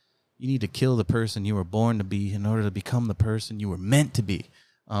Man. You need to kill the person you were born to be in order to become the person you were meant to be.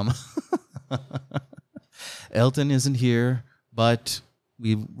 Elton isn't here, but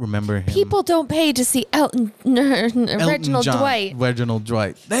we remember him. People don't pay to see Reginald Dwight. Reginald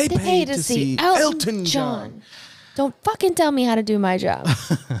Dwight. They pay to see Elton John. Don't fucking tell me how to do my job.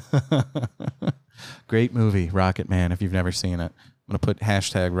 Great movie, Rocket Man, if you've never seen it. I'm going to put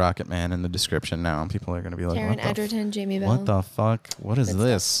hashtag Rocket Man in the description now, and people are going to be like, Taron Egerton, Jamie Bell. What the fuck? What is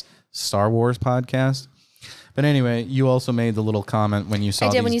this? Star Wars podcast? But anyway, you also made the little comment when you saw I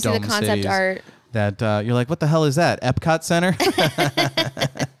did, these when you see the concept art. That you're like, what the hell is that? Epcot Center?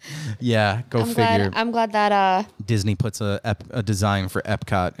 Yeah, go figure. I'm glad that Disney puts a design for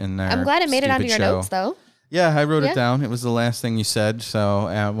Epcot in there. I'm glad it made it onto your notes, though. Yeah, I wrote it down. It was the last thing you said. So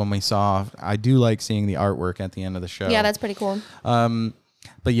when we saw, I do like seeing the artwork at the end of the show. Yeah, that's pretty cool.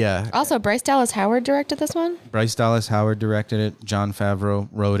 But yeah. Also, Bryce Dallas Howard directed this one. Bryce Dallas Howard directed it. John Favreau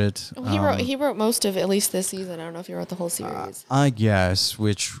wrote it. He wrote most of at least this season. I don't know if he wrote the whole series. I guess,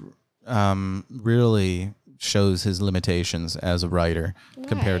 which really shows his limitations as a writer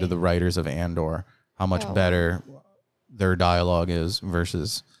compared to the writers of Andor. How much better their dialogue is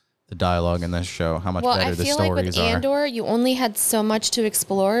versus the dialogue in this show. How much better the stories are. Well, I feel like with Andor, you only had so much to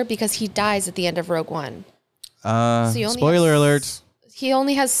explore because he dies at the end of Rogue One. Spoiler alert. He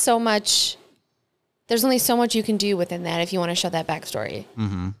only has so much. There's only so much you can do within that if you want to show that backstory.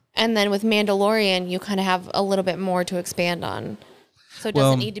 Mm-hmm. And then with Mandalorian, you kind of have a little bit more to expand on. So it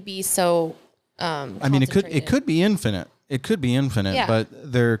doesn't need to be so. I mean, it could be infinite. It could be infinite, but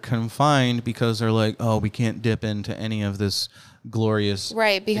they're confined because they're like, oh, we can't dip into any of this glorious,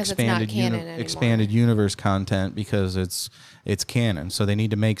 because expanded it's not canon anymore. Expanded universe content because it's canon. So they need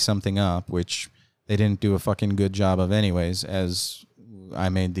to make something up, which they didn't do a fucking good job of, anyways. As I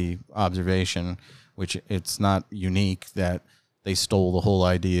made the observation, which it's not unique that they stole the whole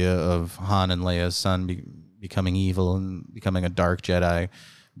idea of Han and Leia's son becoming evil and becoming a dark Jedi,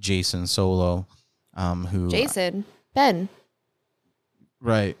 Jason Solo, Ben.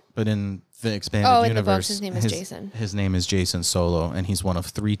 Right, but in the expanded universe, in the books, his name is Jason. His name is Jason Solo, and he's one of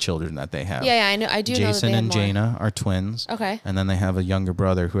 3 children that they have. Yeah, I know. I do know that Jason and Jaina are twins. Okay. And then they have a younger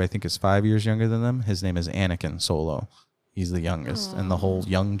brother who I think is 5 years younger than them. His name is Anakin Solo. He's the youngest. Aww. And the whole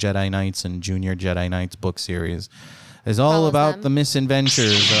Young Jedi Knights and Junior Jedi Knights book series is all about the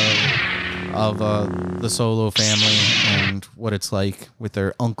misadventures of the Solo family and what it's like with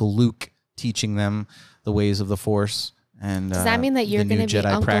their Uncle Luke teaching them the ways of the Force. And does that mean that you're going to be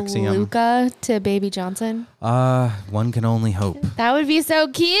Uncle Luca to Baby Johnson? One can only hope. That would be so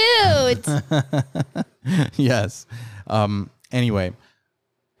cute. Yes. Anyway,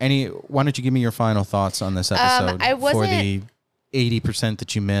 why don't you give me your final thoughts on this episode for the 80%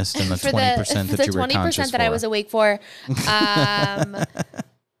 that you missed and the 20% that you were conscious for? The 20% that I was awake for.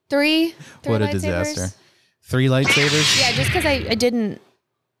 3 what a lightsabers. Disaster. 3 lightsabers? Yeah, just because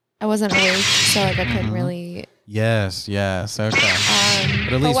I wasn't awake, so I couldn't really. Yes, okay.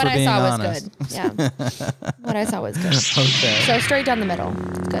 But at least what we're being was honest. good. Yeah. What I saw was good. Okay. So straight down the middle.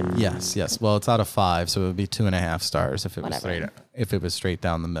 It's good. Yes. Well, it's out of 5, so it would be 2.5 stars if it was straight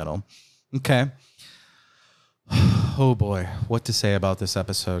down the middle. Okay. Oh boy, what to say about this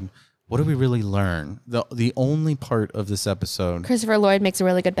episode? What do we really learn? The only part of this episode, Christopher Lloyd makes a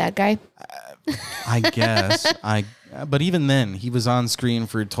really good bad guy. I guess. But even then, he was on screen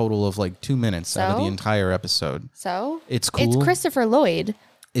for a total of like 2 minutes out of the entire episode. So it's cool. It's Christopher Lloyd.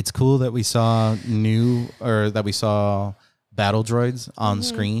 It's cool that we saw battle droids on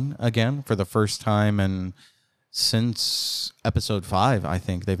screen again for the first time since episode 5. I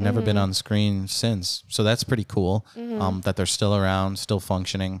think they've never been on screen since. So that's pretty cool. That they're still around, still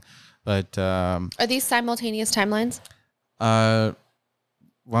functioning. But are these simultaneous timelines?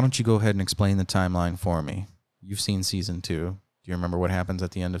 Why don't you go ahead and explain the timeline for me? You've seen season 2. Do you remember what happens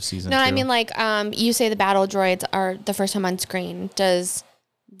at the end of season 2? No, I mean, like, you say the battle droids are the first time on screen. Does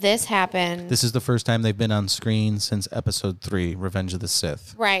this happen? This is the first time they've been on screen since episode 3, Revenge of the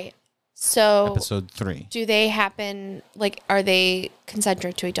Sith. Right. So episode 3. Do they happen, like, are they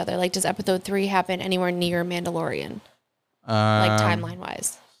concentric to each other? Like, does episode 3 happen anywhere near Mandalorian? Like,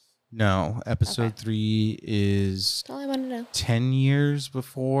 timeline-wise? No. Episode 3 is all I want to know. 10 years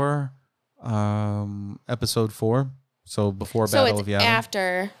before episode 4. So before Battle of Yavin. So it's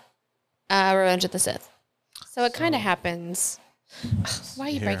after Revenge of the Sith. So it kind of happens. Why are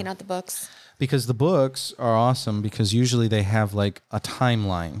you breaking out the books? because the books are awesome because usually they have like a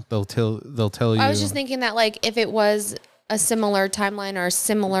timeline. They'll tell you. I was just thinking that like if it was a similar timeline or a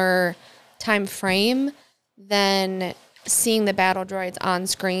similar time frame, then seeing the battle droids on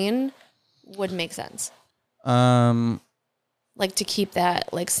screen would make sense. Like to keep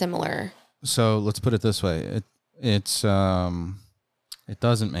that like similar. So let's put it this way: it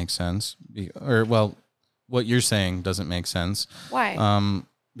doesn't make sense, or well, what you're saying doesn't make sense. Why?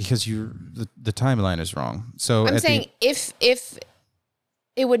 Because the timeline is wrong. So I'm saying if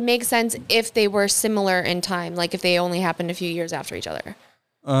it would make sense if they were similar in time, like if they only happened a few years after each other.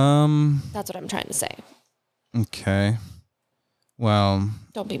 That's what I'm trying to say. Okay. Well.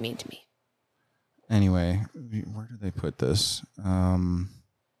 Don't be mean to me. Anyway, where did they put this?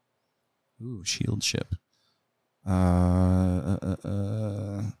 Shield ship. A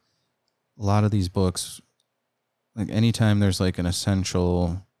lot of these books, like anytime there's like an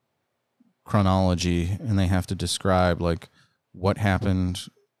essential chronology and they have to describe like what happened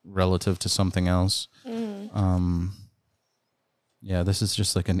relative to something else. Yeah, this is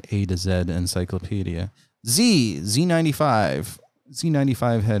just like an A to Z encyclopedia. Z95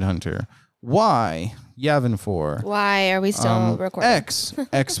 Headhunter. Y Yavin 4. Why are we still recording?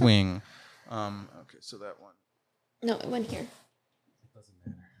 X-Wing. Okay, so that one. No, it went here. Doesn't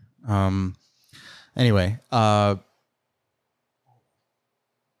matter. Anyway, I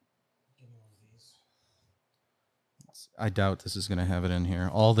doubt this is going to have it in here.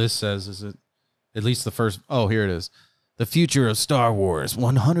 All this says is it, at least the first. Oh, here it is. The future of Star Wars,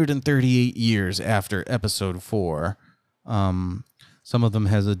 138 years after Episode 4. Some of them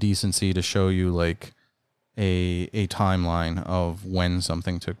has a decency to show you like a timeline of when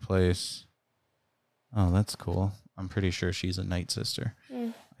something took place. Oh, that's cool. I'm pretty sure she's a Night Sister.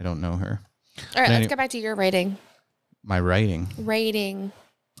 I don't know her. All right, let's get back to your rating. My writing. Rating.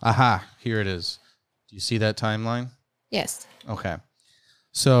 Aha, here it is. Do you see that timeline? Yes. Okay.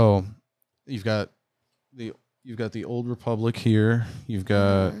 So you've got the Old Republic here. You've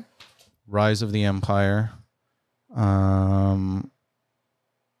got Rise of the Empire.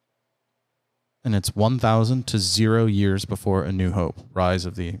 And it's 1,000 to 0 years before A New Hope, Rise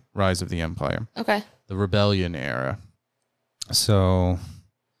of the Empire. Okay. The Rebellion era. So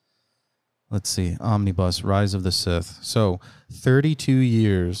let's see. Omnibus, Rise of the Sith. So 32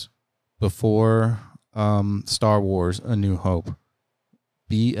 years before Star Wars, A New Hope.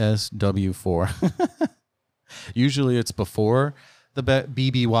 BSW4. Usually it's before the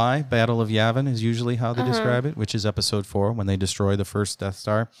BBY, Battle of Yavin, is usually how they describe it, which is Episode 4 when they destroy the first Death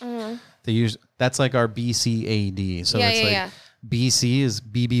Star. They use that's like our BCAD. So BC is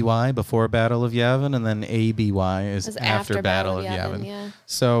BBY before Battle of Yavin, and then ABY is after Battle of Yavin. Yeah.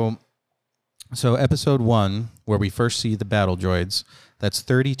 So Episode 1, where we first see the battle droids, that's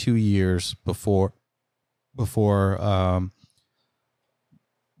 32 years before Battle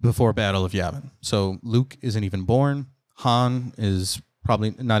of Yavin. So Luke isn't even born. Han is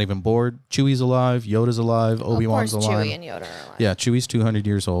probably not even born. Chewie's alive. Yoda's alive. Obi-Wan's alive. Chewie and Yoda are alive. Yeah, Chewie's 200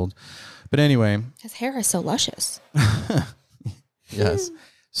 years old. But anyway. His hair is so luscious. Yes.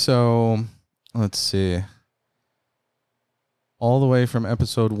 So let's see. All the way from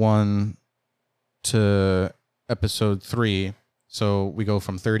Episode 1 to Episode 3. So we go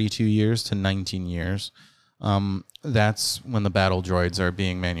from 32 years to 19 years. That's when the battle droids are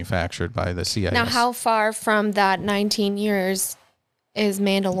being manufactured by the CIS. Now, how far from that 19 years is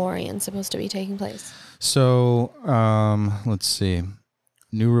Mandalorian supposed to be taking place? So, let's see.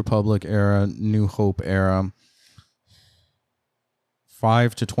 New Republic era, New Hope era.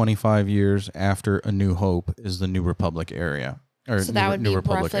 5 to 25 years after A New Hope is the New Republic area. So that would be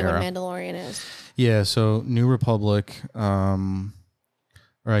roughly what Mandalorian is. Yeah, so New Republic, or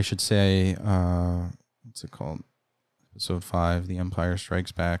I should say, what's it called? Episode 5, The Empire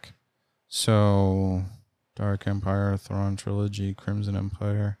Strikes Back. So, Dark Empire, Thrawn Trilogy, Crimson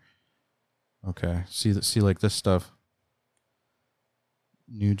Empire. Okay, see like this stuff.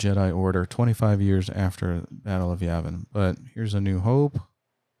 New Jedi Order, 25 years after Battle of Yavin. But here's A New Hope.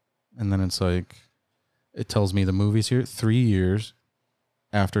 And then it's like, it tells me the movies here, 3 years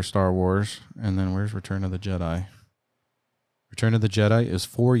after Star Wars. And then where's Return of the Jedi? Return of the Jedi is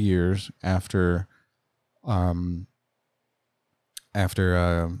 4 years after Battle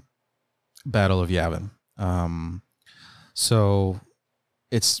of Yavin. So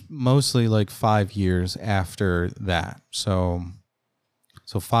it's mostly like 5 years after that. So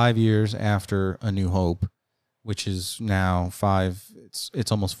 5 years after A New Hope, which is now it's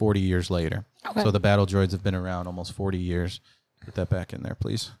almost 40 years later. Okay. So the battle droids have been around almost 40 years. Put that back in there,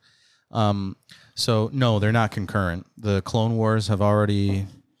 please. So no, they're not concurrent. The Clone Wars have already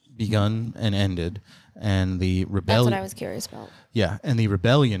begun and ended, and the That's rebellion. what I was curious about. Yeah, and the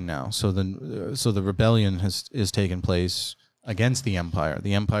rebellion now. So the rebellion is taken place against the Empire.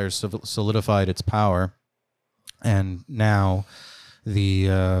 The Empire solidified its power, and now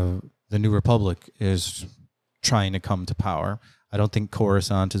the New Republic is trying to come to power. I don't think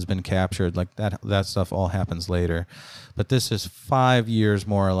Coruscant has been captured. Like that stuff all happens later. But this is 5 years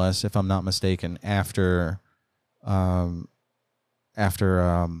more or less, if I'm not mistaken, after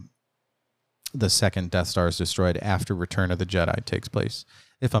the second Death Star is destroyed, after Return of the Jedi takes place,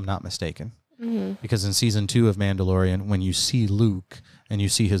 if I'm not mistaken. Mm-hmm. Because in season 2 of Mandalorian, when you see Luke and you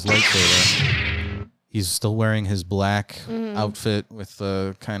see his lightsaber, he's still wearing his black outfit with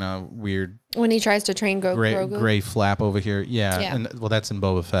the kind of weird When he tries to train Grogu. gray flap over here. Yeah. Yeah. And well, that's in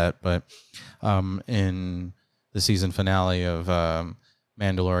Boba Fett, but in the season finale of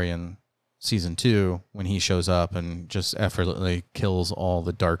Mandalorian season 2, when he shows up and just effortlessly kills all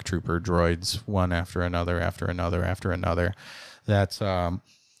the Dark Trooper droids one after another,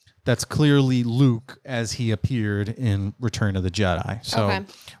 that's clearly Luke as he appeared in Return of the Jedi. So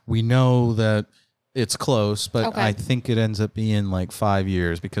we know that it's close, but I think it ends up being like 5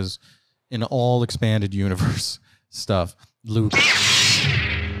 years, because in all expanded universe stuff, Luke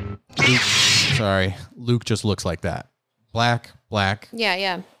just looks like that. Black.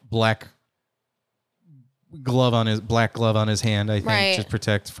 Yeah. Black glove on his hand, I think, to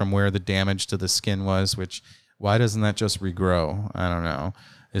protect from where the damage to the skin was, which, why doesn't that just regrow? I don't know.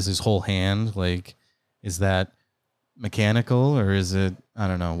 Is his whole hand, like, is that mechanical, or is it, I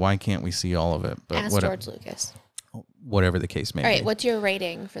don't know. Why can't we see all of it? But ask George Lucas. Whatever the case may be. All right, what's your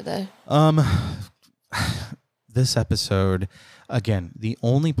rating for the... This episode, again, the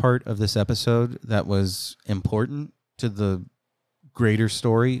only part of this episode that was important to the greater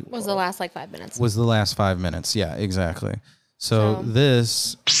story was the last 5 minutes. Was the last 5 minutes. Yeah, exactly. So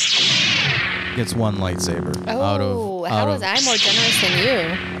this gets one lightsaber. Oh, how was I more generous than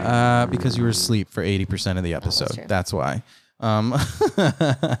you? Because you were asleep for 80% of the episode. That's why. But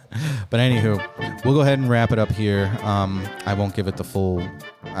anywho, we'll go ahead and wrap it up here. I won't give it the full.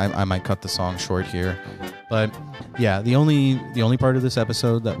 I might cut the song short here, but yeah, the only part of this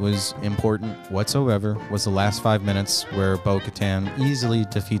episode that was important whatsoever was the last 5 minutes, where Bo-Katan easily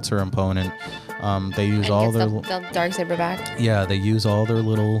defeats her opponent. They use all their the Darksaber back. Yeah, they use all their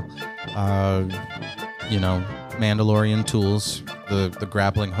little, Mandalorian tools. The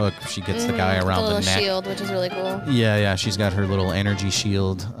grappling hook. She gets the guy around the neck. Shield, which is really cool. Yeah. She's got her little energy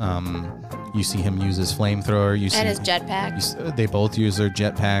shield. You see him use his flamethrower. And his jetpack. They both use their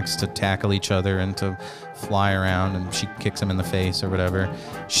jetpacks to tackle each other and to fly around, and she kicks him in the face or whatever.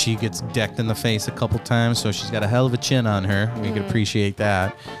 She gets decked in the face a couple times, so she's got a hell of a chin on her. We can appreciate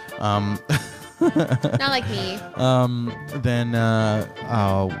that. Not like me. Then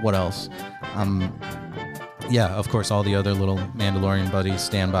what else? Yeah, of course, all the other little Mandalorian buddies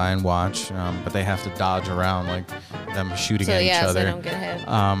stand by and watch, but they have to dodge around, like them shooting at each other. So they don't get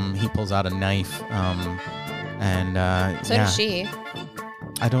hit. He pulls out a knife, and so does she.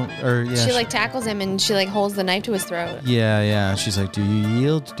 I don't, or yeah. She tackles him and she holds the knife to his throat. Yeah. She's like, "Do you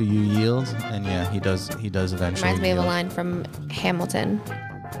yield? Do you yield?" And yeah, he does eventually. Reminds me of a line from Hamilton.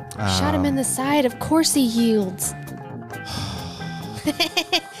 Shot him in the side. Of course he yields.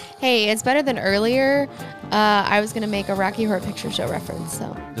 Hey, it's better than earlier. I was going to make a Rocky Horror Picture Show reference,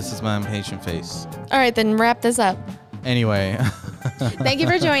 so. This is my impatient face. All right, then wrap this up. Anyway. Thank you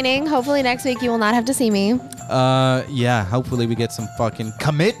for joining. Hopefully next week you will not have to see me. Yeah, hopefully we get some fucking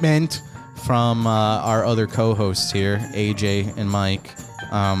commitment from our other co-hosts here, AJ and Mike.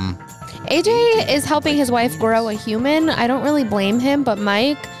 AJ is helping his wife grow a human. I don't really blame him, but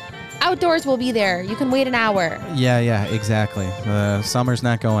Mike... Outdoors will be there. You can wait an hour. Yeah, exactly. Summer's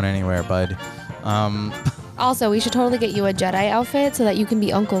not going anywhere, bud. Also, we should totally get you a Jedi outfit so that you can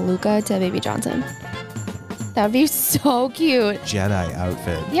be Uncle Luca to Baby Johnson. That would be so cute. Jedi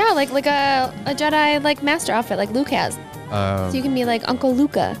outfit. Yeah, like a Jedi master outfit like Luke has. So you can be like Uncle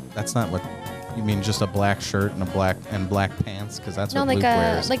Luca. That's not what you mean. Just a black shirt and black pants, because that's what Luke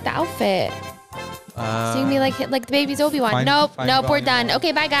wears. Like the outfit. So you can be like the baby's Obi-Wan. Nope, we're done.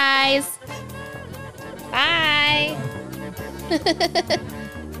 Okay, bye guys. Bye.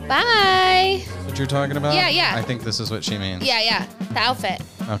 Bye. That's what you're talking about? Yeah. I think this is what she means. Yeah. The outfit.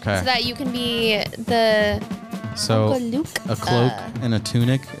 Okay. So that you can be the Uncle Luke. A cloak and a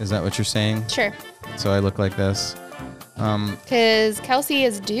tunic. Is that what you're saying? Sure. So I look like this. Because Kelsey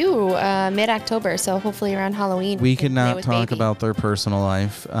is due mid-October, so hopefully around Halloween. We could not talk about their personal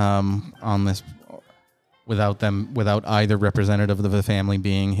life on this without either representative of the family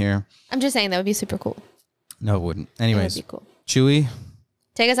being here. I'm just saying that would be super cool. No, it wouldn't. Anyways, that would be cool. Chewy,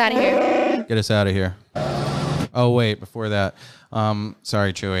 Take us out of here. Get us out of here. Oh, wait, before that.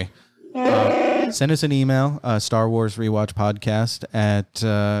 Sorry, Chewy. Send us an email, Star Wars Rewatch Podcast at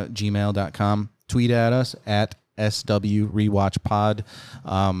gmail.com. Tweet at us at SW Rewatch Pod.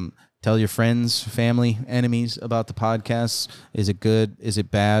 Tell your friends, family, enemies about the podcast. Is it good? Is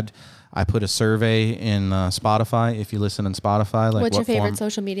it bad? I put a survey in Spotify. If you listen on Spotify, like what's your favorite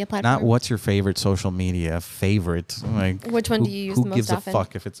social media platform? Not what's your favorite social media favorite. Like which one do you use the most often? Who gives a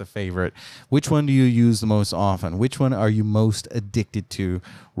fuck if it's a favorite? Which one do you use the most often? Which one are you most addicted to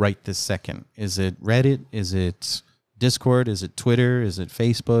right this second? Is it Reddit? Is it Discord? Is it Twitter? Is it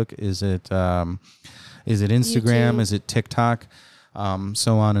Facebook? Is it Instagram? YouTube. Is it TikTok?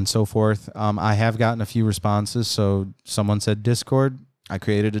 So on and so forth. I have gotten a few responses. So someone said Discord. I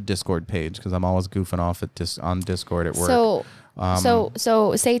created a Discord page because I'm always goofing off on Discord at work.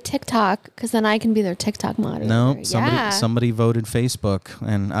 So say TikTok, because then I can be their TikTok moderator. No, somebody voted Facebook,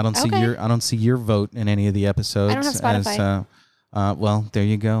 and I don't see your vote in any of the episodes. I don't have Spotify. Well, there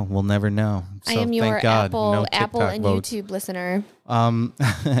you go. We'll never know. So I am your thank God, Apple and votes. YouTube listener.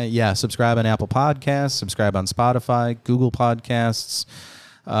 Yeah, subscribe on Apple Podcasts, subscribe on Spotify, Google Podcasts,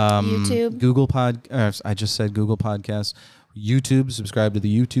 YouTube. I just said Google Podcasts. YouTube, subscribe to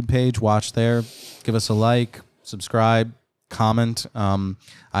the YouTube page, watch there, give us a like, subscribe, comment.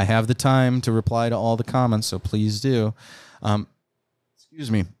 I have the time to reply to all the comments, so please do.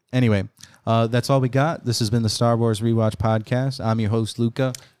 Excuse me. Anyway, that's all we got. This has been the Star Wars Rewatch Podcast. I'm your host,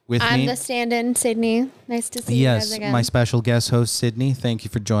 Luca. I'm the stand-in, Sydney. Nice to see you guys again. Yes, my special guest host, Sydney. Thank you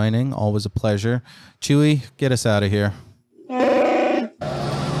for joining. Always a pleasure. Chewy, get us out of here.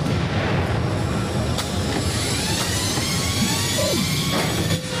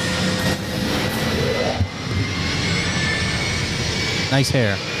 Nice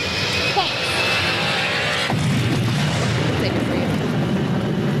hair.